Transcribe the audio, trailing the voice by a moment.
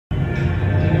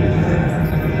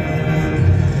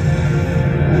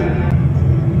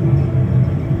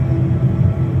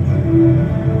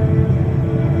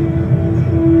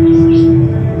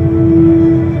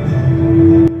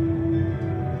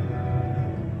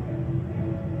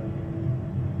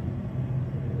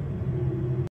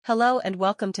Hello and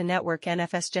welcome to Network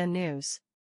NFSGen News.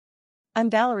 I'm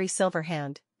Valerie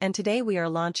Silverhand, and today we are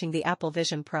launching the Apple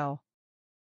Vision Pro.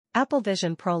 Apple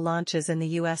Vision Pro launches in the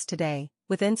US today,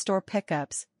 with in-store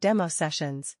pickups, demo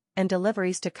sessions, and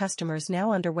deliveries to customers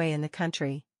now underway in the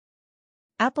country.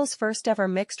 Apple's first-ever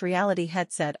mixed reality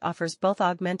headset offers both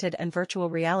augmented and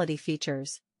virtual reality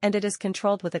features, and it is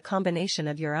controlled with a combination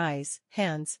of your eyes,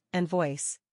 hands, and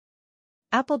voice.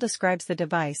 Apple describes the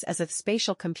device as a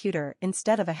spatial computer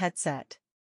instead of a headset.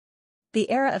 The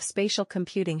era of spatial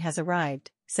computing has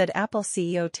arrived, said Apple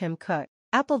CEO Tim Cook.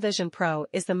 Apple Vision Pro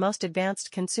is the most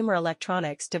advanced consumer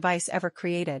electronics device ever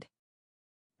created.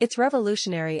 Its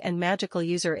revolutionary and magical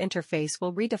user interface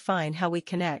will redefine how we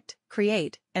connect,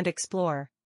 create, and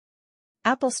explore.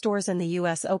 Apple stores in the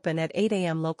US open at 8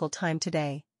 a.m. local time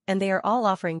today, and they are all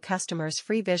offering customers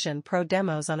free Vision Pro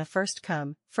demos on a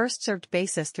first-come, first-served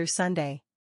basis through Sunday.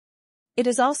 It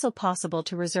is also possible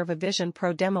to reserve a Vision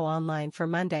Pro demo online for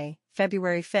Monday,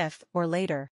 February 5th or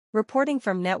later. Reporting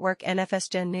from Network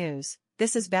NFSGen News,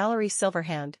 this is Valerie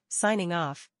Silverhand, signing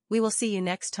off. We will see you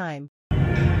next time.